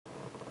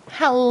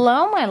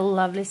Hello, my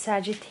lovely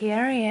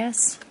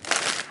Sagittarius.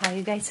 How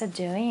you guys are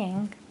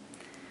doing?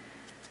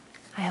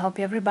 I hope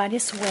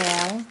everybody's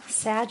well.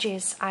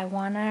 Sagittarius, I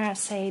wanna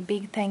say a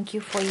big thank you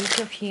for each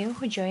of you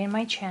who joined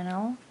my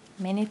channel.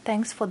 Many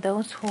thanks for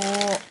those who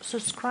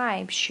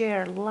subscribe,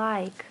 share,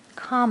 like,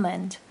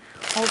 comment.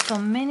 Also,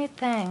 many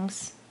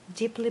thanks.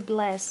 Deeply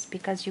blessed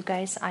because you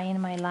guys are in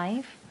my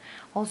life.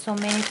 Also,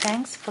 many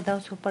thanks for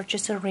those who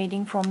purchase a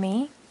reading from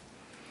me.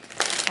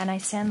 And I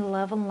send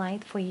love and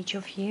light for each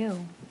of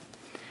you.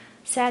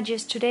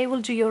 Sagittarius, today we'll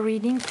do your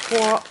reading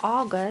for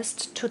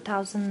August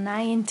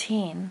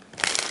 2019.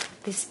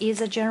 This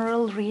is a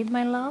general read,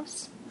 my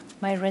loves.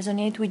 Might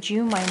resonate with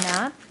you, might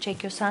not.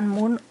 Check your sun,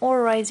 moon,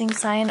 or rising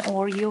sign,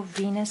 or your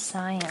Venus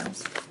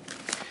signs.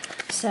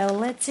 So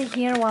let's see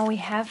here what we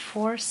have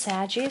for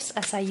Sagittarius.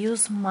 As I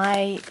use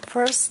my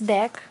first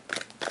deck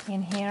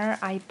in here,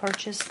 I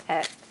purchased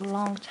a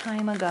long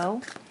time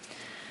ago.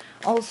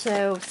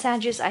 Also,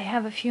 Sagittarius, I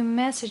have a few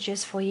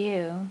messages for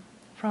you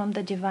from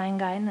the divine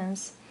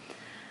guidance.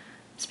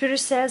 Spirit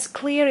says,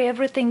 clear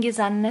everything is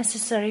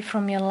unnecessary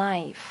from your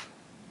life.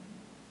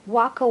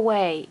 Walk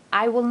away.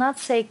 I will not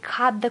say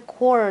cut the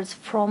cords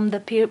from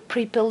the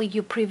people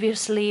you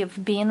previously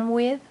have been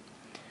with.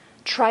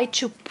 Try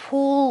to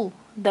pull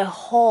the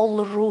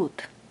whole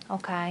root,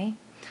 okay?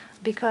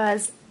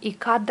 Because you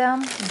cut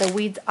them, the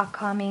weeds are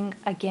coming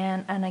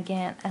again and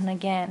again and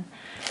again.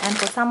 And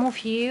for some of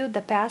you,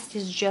 the past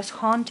is just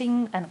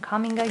haunting and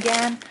coming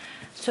again.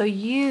 So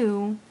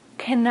you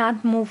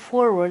cannot move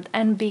forward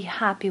and be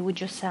happy with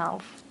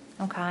yourself,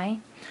 okay?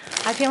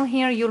 I feel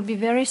here you'll be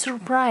very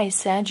surprised,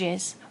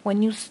 Sagittarius,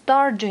 when you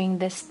start doing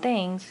these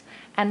things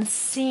and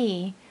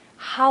see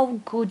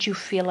how good you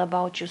feel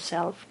about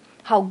yourself,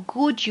 how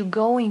good you're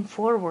going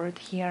forward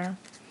here,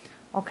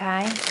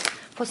 okay?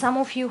 For some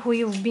of you who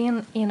you've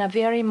been in a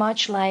very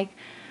much like,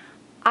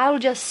 I'll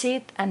just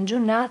sit and do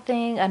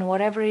nothing and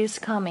whatever is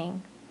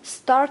coming.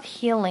 Start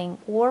healing,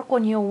 work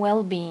on your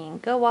well-being,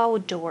 go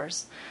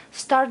outdoors,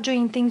 start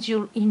doing things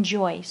you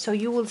enjoy, so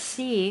you will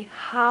see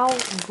how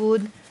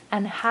good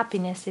and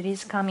happiness it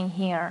is coming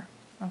here,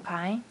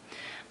 okay?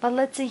 But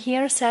let's see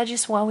here,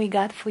 Sagittarius, what we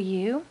got for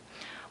you.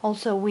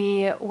 Also,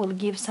 we will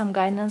give some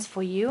guidance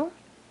for you.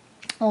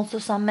 Also,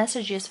 some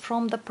messages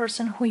from the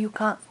person who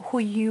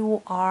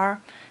you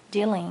are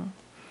dealing.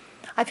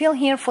 I feel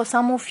here for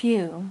some of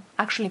you,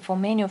 actually for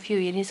many of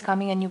you, it is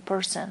coming a new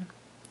person,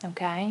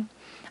 okay?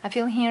 I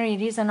feel here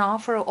it is an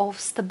offer of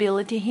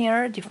stability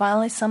here,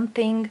 divinely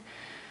something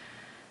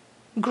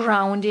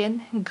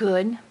grounded,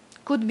 good.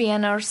 Could be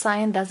an earth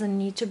sign, doesn't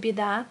need to be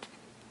that.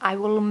 I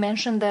will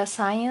mention the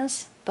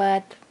science,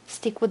 but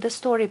stick with the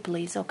story,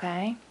 please,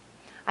 okay?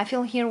 I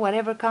feel here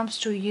whatever comes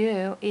to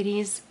you, it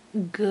is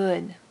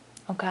good,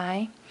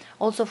 okay?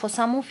 Also, for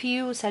some of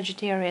you,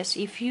 Sagittarius,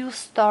 if you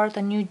start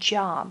a new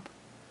job,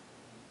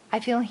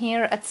 I feel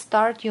here at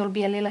start you'll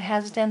be a little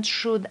hesitant.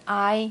 Should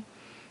I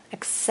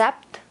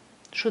accept?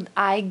 Should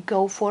I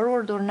go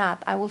forward or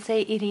not? I will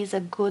say it is a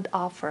good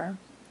offer.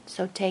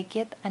 So take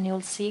it and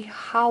you'll see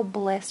how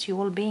blessed you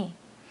will be.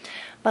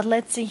 But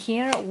let's see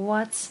here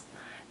what's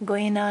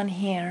going on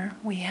here.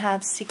 We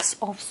have 6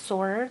 of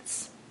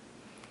Swords,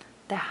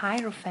 the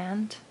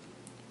Hierophant,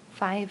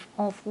 5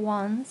 of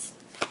Wands,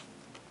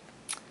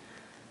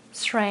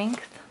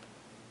 Strength,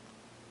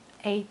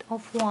 8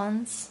 of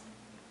Wands,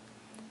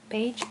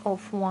 Page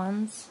of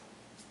Wands,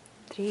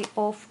 3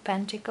 of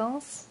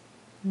Pentacles,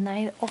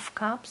 Knight of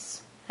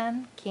Cups,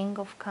 and King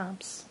of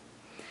Cups.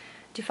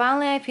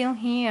 Divinely, I feel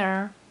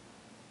here,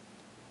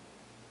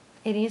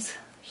 it is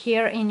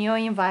here in your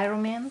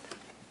environment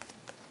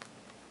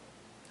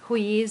who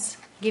is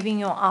giving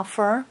you an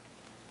offer.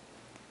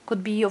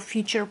 Could be your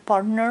future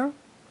partner,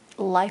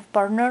 life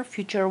partner,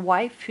 future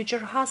wife, future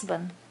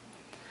husband.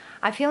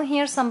 I feel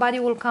here somebody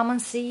will come and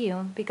see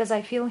you, because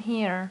I feel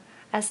here,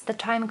 as the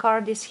time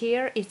card is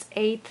here, it's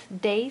 8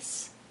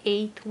 days,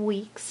 8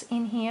 weeks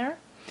in here.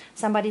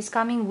 Somebody's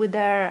coming with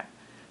a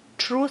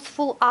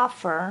truthful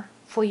offer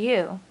for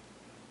you.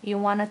 You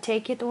want to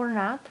take it or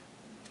not?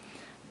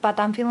 But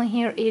I'm feeling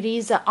here it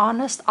is an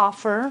honest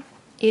offer.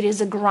 It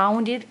is a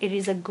grounded, it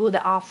is a good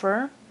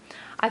offer.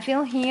 I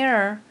feel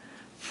here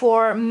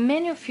for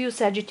many of you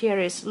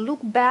Sagittarius, look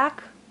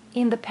back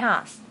in the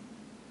past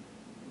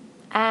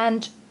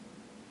and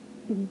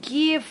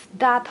give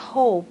that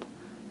hope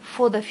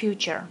for the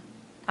future,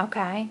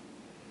 okay?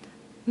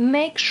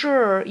 Make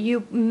sure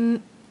you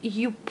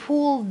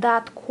pull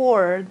that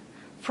cord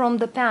from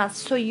the past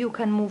so you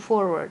can move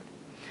forward.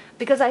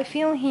 Because I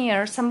feel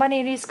here somebody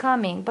is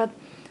coming, but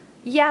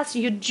yes,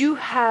 you do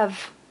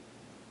have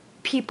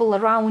people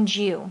around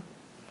you.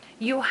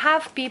 You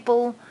have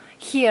people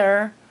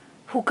here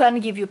who can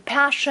give you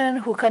passion,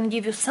 who can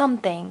give you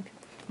something,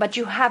 but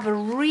you have a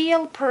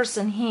real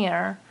person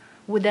here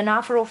with an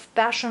offer of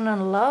passion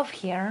and love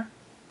here.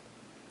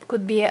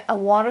 Could be a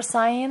water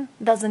sign,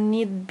 doesn't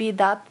need to be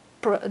that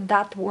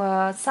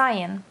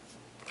sign.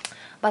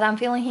 But I'm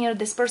feeling here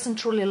this person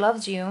truly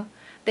loves you.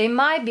 They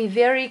might be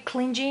very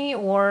clingy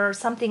or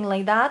something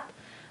like that,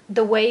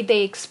 the way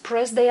they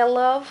express their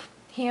love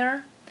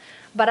here.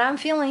 But I'm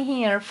feeling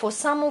here for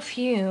some of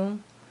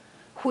you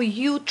who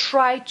you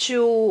try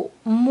to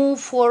move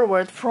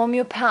forward from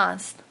your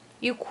past.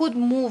 You could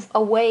move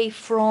away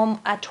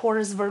from a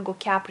Taurus, Virgo,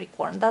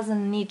 Capricorn.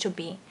 Doesn't need to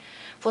be.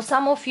 For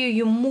some of you,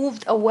 you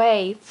moved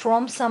away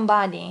from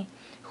somebody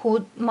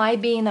who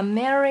might be in a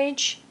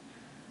marriage,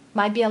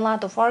 might be a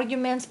lot of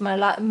arguments,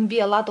 might be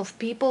a lot of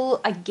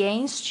people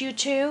against you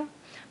too.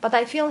 But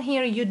I feel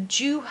here you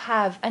do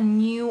have a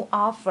new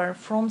offer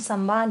from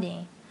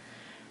somebody.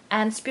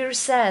 And Spirit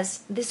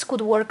says this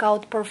could work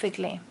out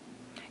perfectly.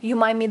 You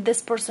might meet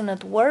this person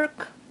at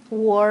work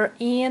or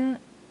in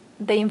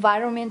the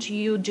environment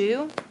you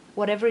do,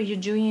 whatever you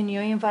do in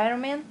your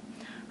environment.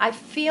 I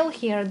feel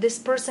here this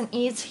person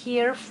is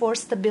here for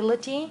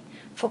stability,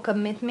 for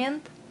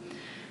commitment,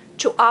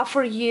 to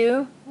offer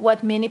you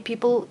what many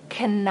people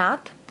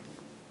cannot.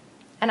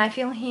 And I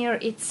feel here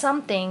it's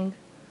something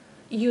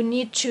you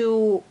need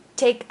to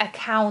take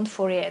account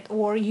for it,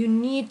 or you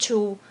need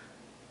to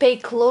pay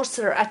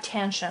closer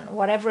attention,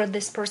 whatever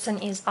this person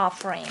is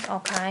offering,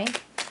 okay?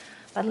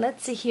 But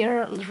let's see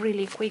here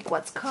really quick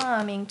what's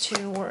coming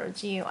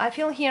towards you. I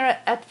feel here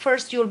at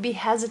first you'll be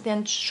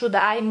hesitant, should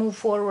I move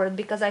forward?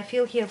 Because I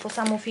feel here for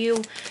some of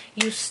you,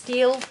 you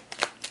still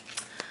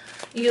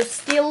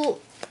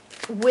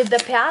with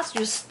the past,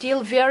 you're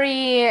still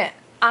very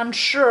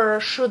unsure,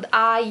 should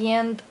I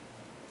end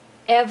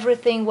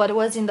everything what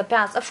was in the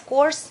past? Of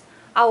course,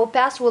 our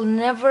past will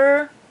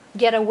never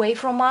get away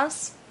from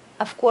us.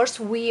 Of course,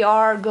 we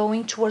are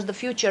going towards the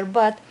future,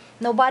 but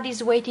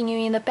nobody's waiting you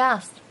in the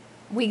past.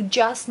 We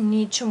just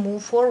need to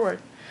move forward.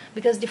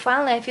 Because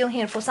divinely, I feel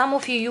here, for some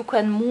of you, you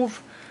can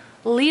move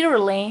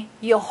literally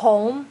your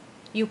home.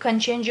 You can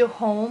change your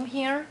home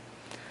here.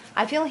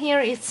 I feel here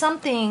it's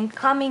something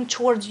coming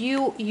towards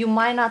you you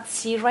might not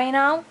see right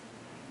now.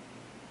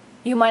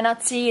 You might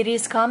not see it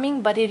is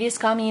coming, but it is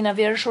coming in a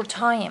very short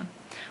time.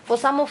 For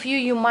some of you,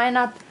 you might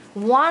not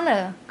want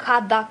to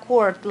cut that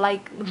cord,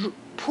 like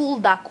pull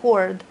that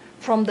cord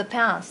from the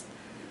past.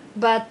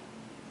 But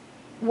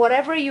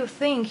whatever you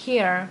think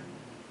here,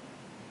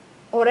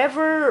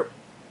 whatever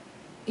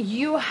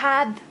you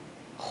had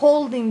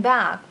holding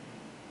back,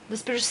 the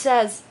Spirit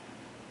says,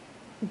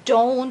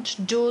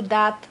 don't do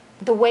that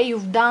the way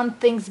you've done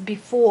things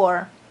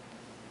before,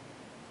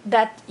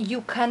 that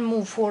you can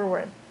move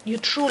forward. You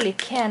truly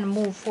can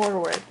move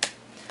forward.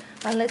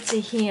 And let's see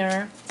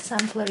here, some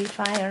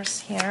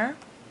clarifiers here.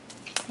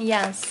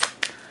 Yes.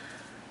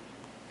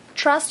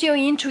 Trust your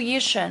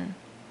intuition.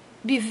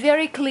 Be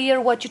very clear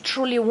what you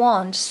truly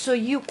want so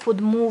you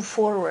could move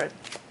forward.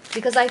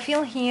 Because I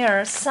feel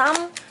here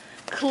some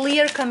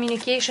clear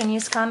communication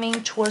is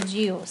coming towards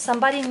you.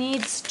 Somebody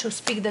needs to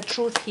speak the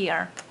truth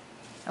here.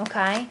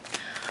 Okay?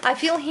 I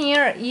feel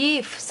here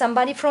if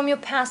somebody from your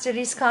past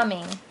is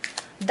coming,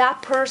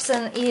 that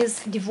person is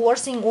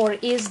divorcing or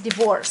is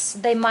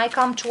divorced. They might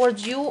come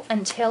towards you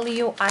and tell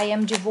you, I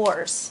am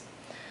divorced.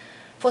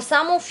 For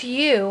some of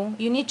you,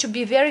 you need to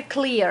be very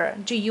clear.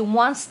 Do you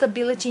want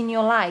stability in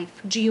your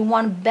life? Do you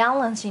want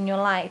balance in your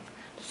life?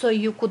 So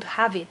you could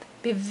have it.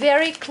 Be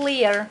very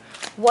clear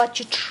what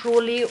you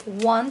truly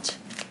want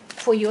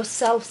for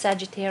yourself,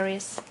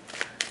 Sagittarius.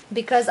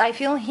 Because I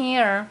feel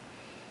here,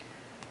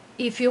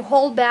 if you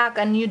hold back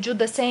and you do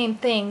the same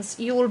things,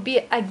 you will be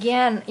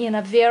again in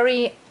a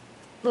very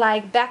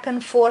like back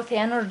and forth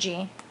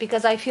energy.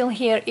 Because I feel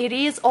here, it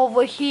is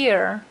over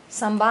here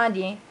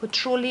somebody who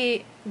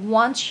truly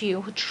wants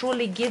you, who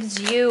truly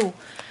gives you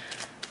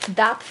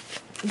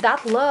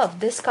that love,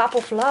 this cup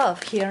of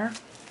love here.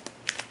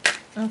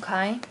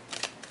 Okay.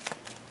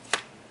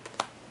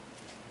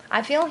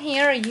 I feel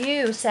here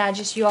you,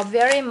 Sagittarius, you are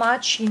very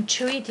much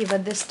intuitive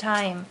at this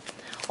time.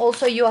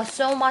 Also, you are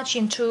so much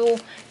into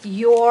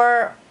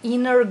your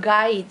inner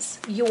guides.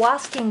 You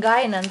asking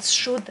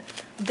guidance,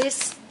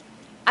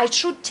 I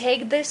should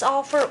take this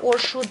offer or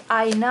should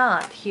I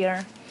not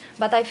here?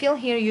 But I feel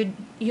here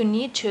you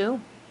need to.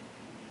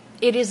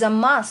 It is a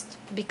must,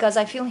 because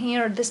I feel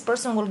here this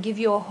person will give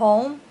you a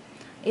home.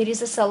 It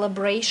is a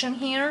celebration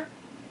here.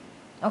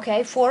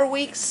 Okay, 4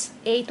 weeks,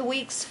 8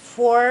 weeks,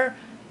 4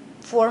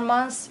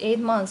 months, 8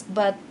 months,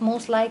 but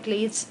most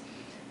likely it's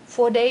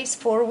 4 days,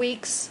 4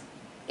 weeks,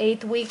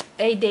 8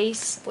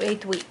 days,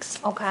 8 weeks.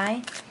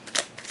 Okay,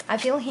 I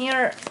feel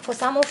here for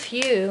some of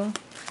you,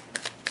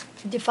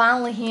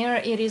 divinely here,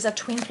 it is a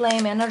twin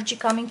flame energy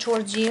coming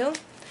towards you.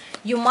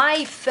 You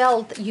might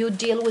felt you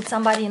deal with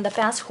somebody in the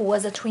past who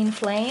was a twin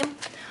flame.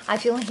 I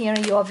feel here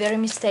you are very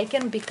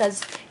mistaken,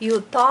 because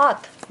you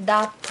thought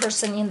that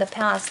person in the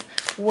past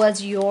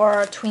was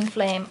your twin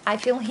flame. I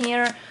feel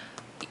here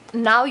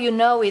now you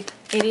know it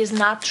is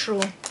not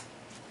true.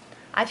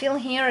 I feel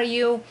here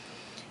you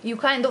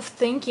kind of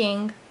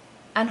thinking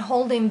and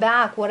holding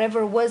back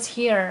whatever was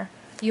here.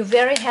 You're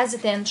very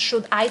hesitant,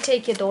 should I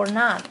take it or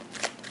not?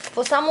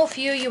 For some of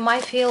you, you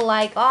might feel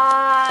like,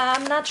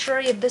 I'm not sure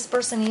if this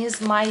person is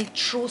my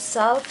true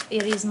self,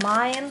 it is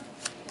mine.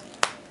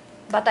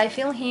 But I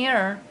feel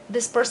here,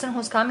 this person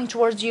who's coming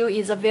towards you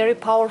is a very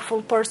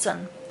powerful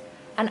person.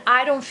 And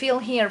I don't feel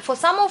here, for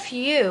some of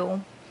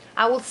you,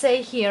 I will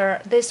say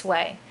here this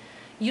way,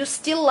 you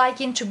still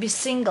liking to be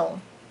single.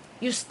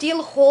 You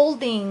still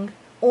holding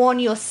on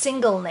your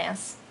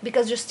singleness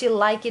because you still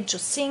like it to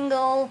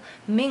single,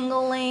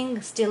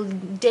 mingling, still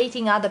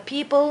dating other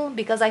people.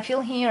 Because I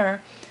feel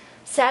here,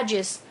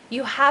 Sagittarius,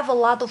 you have a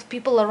lot of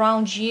people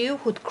around you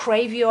who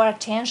crave your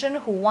attention,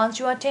 who wants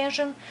your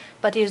attention,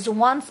 but there's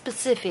one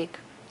specific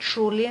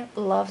truly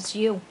loves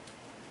you.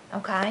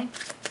 Okay?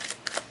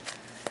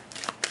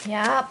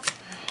 Yeah.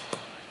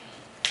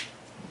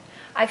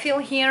 I feel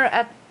here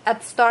at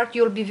start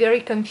you'll be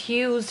very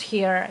confused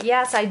here.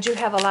 Yes, I do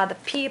have a lot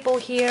of people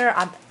here.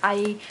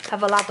 I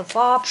have a lot of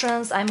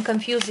options. I'm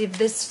confused if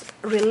this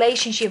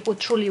relationship will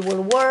truly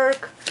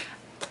work.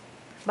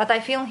 But I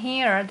feel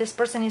here this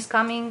person is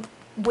coming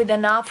with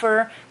an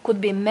offer.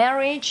 Could be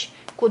marriage,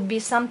 could be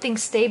something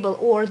stable,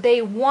 or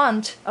they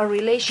want a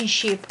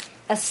relationship,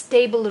 a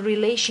stable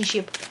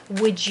relationship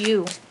with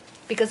you.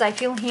 Because I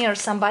feel here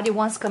somebody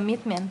wants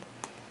commitment.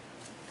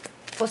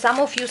 For some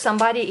of you,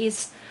 somebody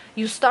is,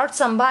 you start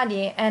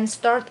somebody and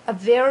start a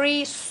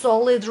very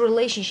solid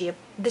relationship.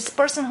 This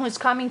person who is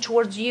coming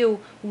towards you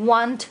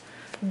want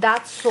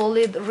that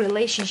solid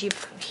relationship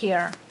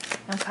here.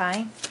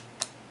 Okay?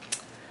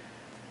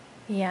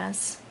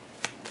 Yes.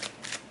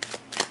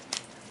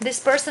 This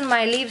person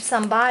might leave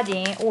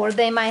somebody, or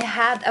they might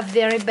have a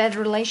very bad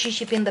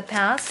relationship in the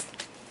past.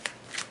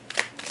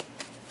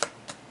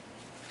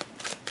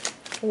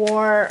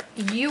 Or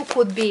you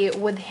could be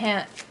with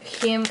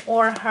him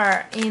or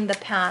her in the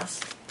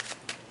past.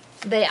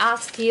 They are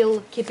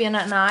still keeping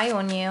an eye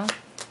on you,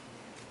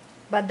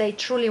 but they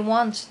truly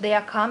want, they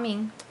are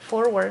coming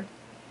forward.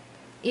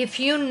 If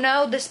you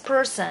know this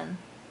person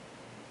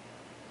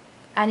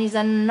and is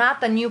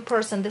not a new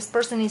person, this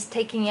person is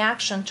taking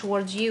action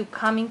towards you,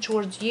 coming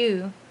towards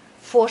you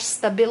for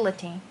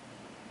stability.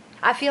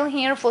 I feel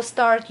here for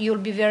start you'll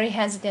be very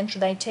hesitant.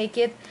 Should I take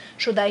it?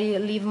 Should I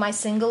leave my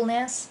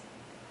singleness?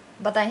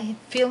 But I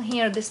feel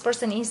here this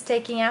person is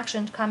taking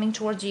action, coming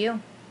towards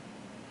you.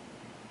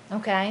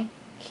 Okay?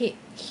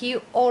 He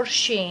or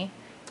she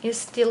is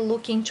still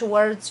looking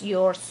towards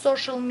your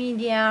social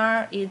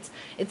media.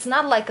 It's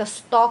not like a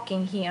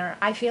stalking here.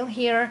 I feel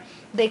here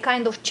they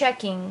kind of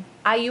checking.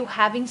 Are you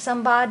having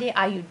somebody?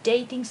 Are you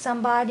dating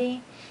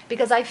somebody?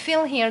 Because I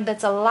feel here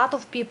that a lot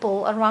of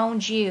people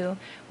around you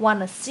want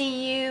to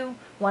see you,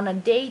 want to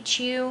date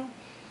you,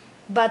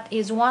 but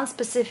is one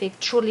specific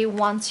truly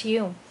wants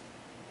you.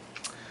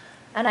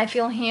 And I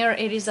feel here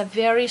it is a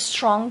very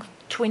strong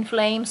twin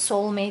flame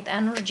soulmate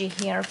energy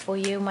here for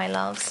you, my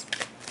loves.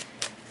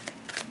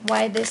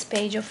 Why this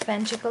Page of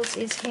Pentacles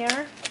is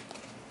here?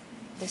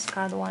 This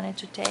card wanted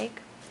to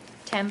take.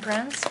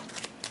 Temperance.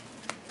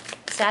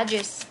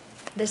 Sagittarius,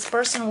 this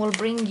person will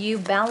bring you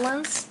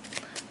balance.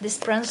 This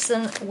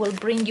person will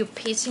bring you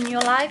peace in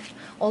your life.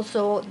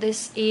 Also,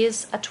 this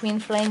is a twin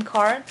flame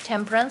card.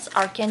 Temperance,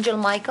 Archangel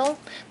Michael.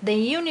 The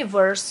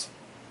universe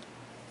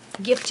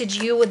gifted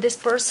you with this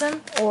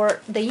person, or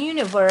the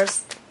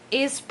universe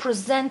is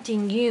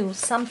presenting you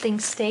something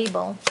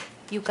stable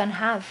you can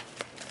have.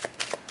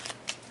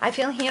 I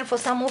feel here for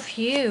some of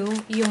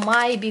you, you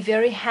might be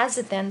very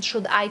hesitant.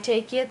 Should I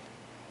take it?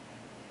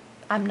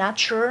 I'm not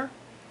sure.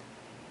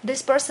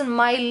 This person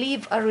might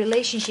leave a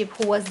relationship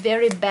who was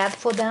very bad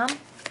for them.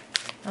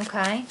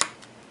 Okay?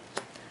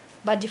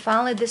 But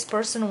finally this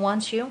person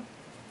wants you.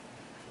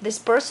 This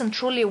person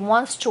truly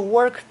wants to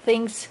work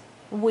things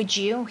with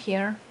you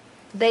here.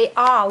 They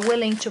are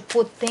willing to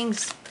put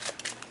things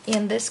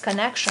in this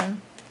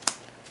connection.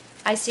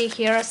 I see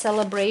here a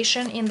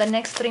celebration in the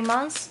next 3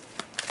 months.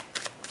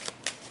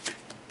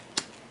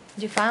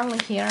 Divinely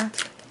here.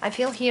 I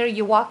feel here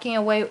you're walking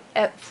away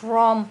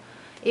from,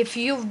 if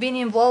you've been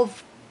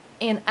involved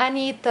in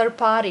any third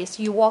parties,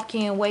 you're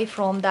walking away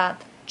from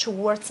that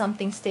towards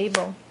something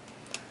stable.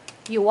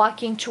 You're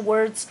walking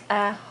towards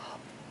a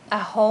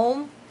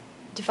home.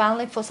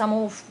 Divinely for some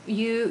of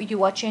you,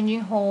 you are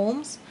changing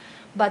homes,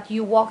 but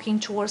you're walking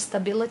towards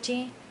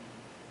stability,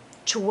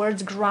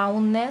 towards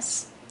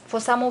groundness. For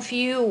some of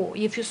you,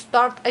 if you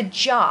start a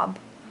job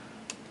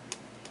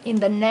in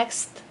the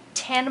next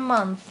 10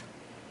 months,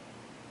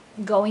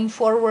 going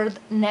forward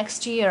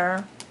next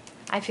year,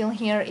 I feel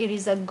here it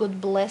is a good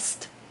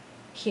blessed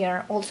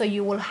here. Also,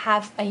 you will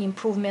have an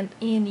improvement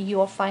in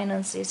your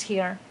finances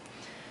here.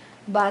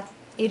 But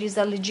it is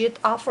a legit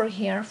offer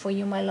here for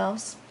you, my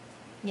loves.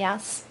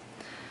 Yes.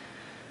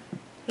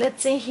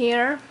 Let's see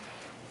here.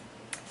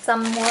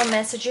 Some more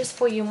messages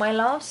for you, my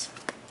loves.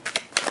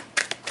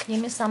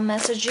 Give me some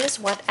messages.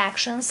 What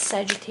actions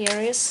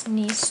Sagittarius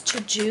needs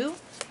to do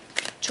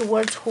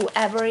towards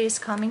whoever is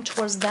coming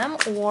towards them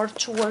or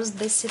towards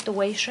this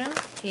situation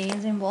he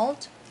is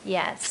involved.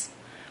 Yes.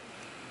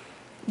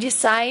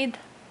 Decide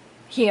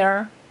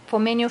here. For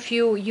many of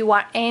you, you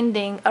are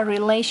ending a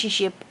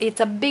relationship.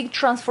 It's a big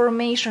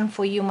transformation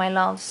for you, my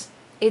loves.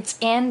 It's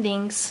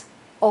endings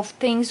of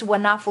things were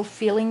not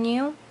fulfilling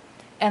you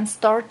and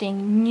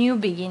starting new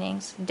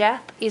beginnings.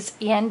 Death is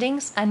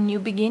endings and new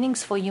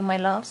beginnings for you, my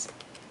loves.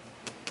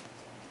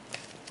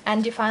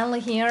 And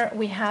finally here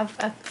we have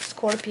a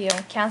Scorpio,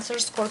 Cancer,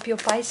 Scorpio,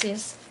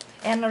 Pisces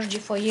energy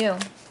for you.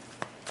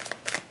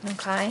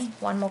 Okay,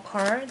 one more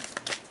card.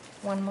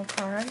 One more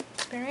card,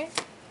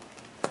 Spirit.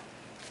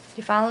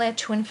 You finally a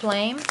twin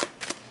flame.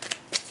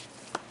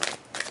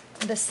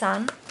 The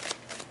sun,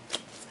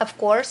 of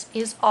course,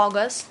 is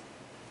August.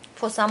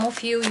 For some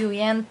of you, you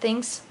end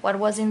things what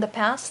was in the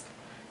past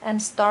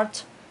and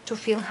start to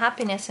feel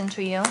happiness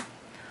into you.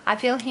 I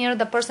feel here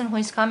the person who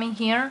is coming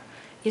here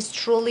is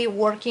truly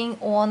working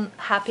on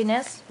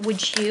happiness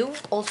with you.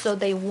 Also,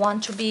 they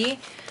want to be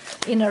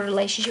in a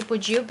relationship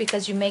with you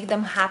because you make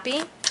them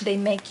happy. They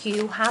make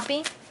you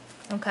happy.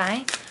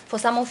 Okay? For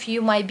some of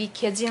you, might be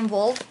kids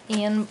involved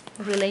in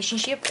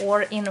relationship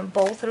or in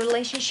both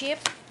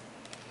relationship.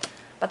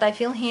 But I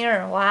feel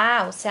here,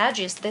 wow,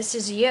 Sagittarius, this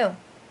is you.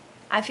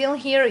 I feel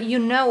here you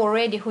know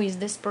already who is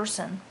this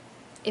person.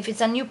 If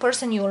it's a new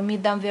person, you will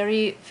meet them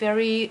very,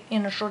 very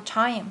in a short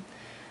time.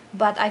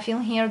 But I feel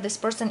here this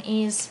person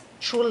is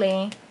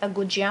truly a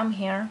good gem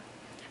here.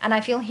 And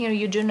I feel here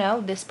you do know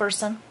this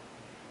person.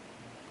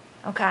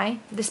 Okay?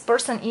 This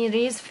person, it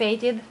is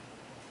fated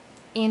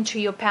into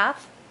your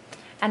path.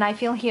 And I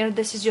feel here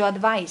this is your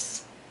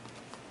advice.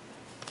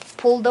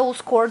 Pull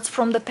those cords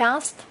from the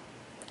past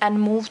and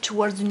move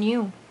towards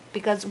new,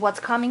 because what's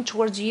coming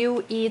towards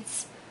you,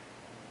 it's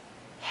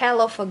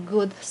hell of a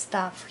good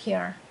stuff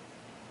here.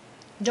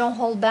 Don't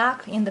hold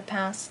back in the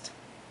past,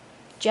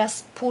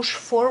 just push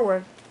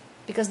forward,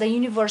 because the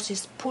universe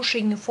is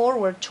pushing you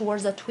forward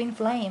towards a twin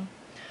flame.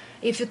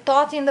 If you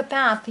thought in the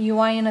past you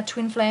are in a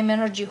twin flame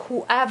energy,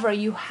 whoever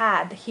you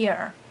had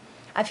here,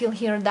 I feel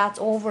here that's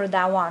over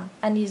that one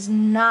and is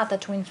not a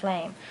twin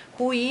flame.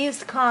 Who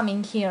is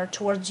coming here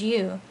towards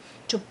you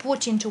to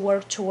put into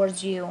work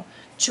towards you,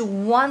 to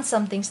want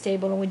something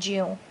stable with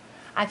you.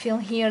 I feel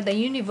here the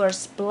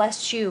universe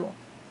bless you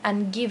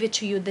and give it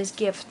to you, this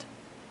gift.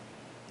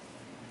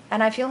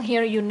 And I feel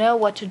here you know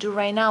what to do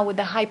right now with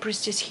the High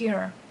Priestess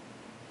here,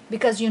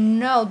 because you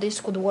know this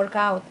could work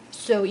out.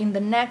 So in the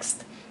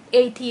next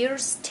 8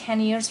 years, 10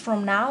 years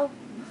from now,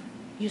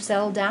 you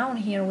settle down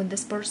here with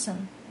this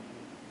person.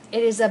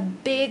 It is a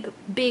big,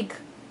 big,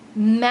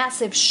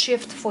 massive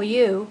shift for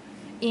you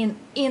in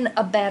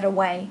a better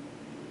way.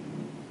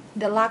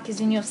 The luck is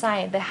in your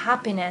side. The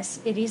happiness,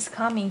 it is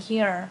coming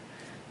here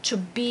to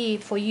be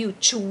for you,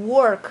 to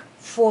work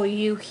for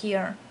you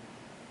here.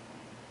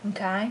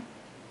 Okay?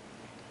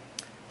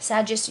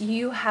 Sagittarius,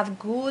 you have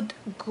good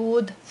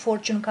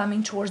fortune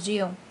coming towards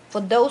you. For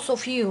those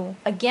of you,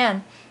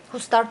 again, who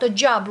start a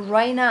job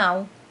right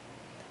now,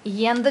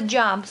 end the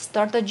job,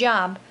 start a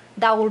job,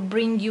 that will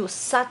bring you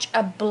such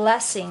a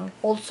blessing.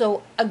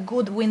 Also a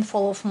good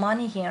windfall of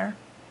money here.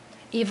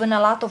 Even a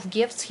lot of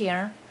gifts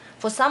here.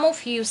 For some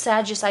of you,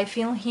 Sagittarius, I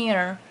feel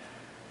here,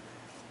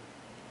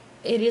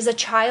 it is a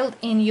child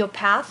in your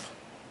path.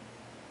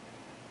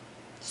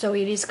 So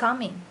it is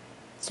coming.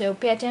 So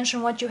pay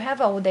attention what you have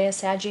over there,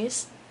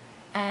 Sagittarius.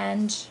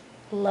 And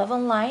love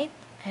and light.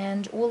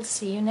 And we'll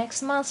see you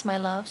next month, my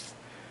loves.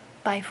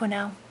 Bye for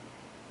now.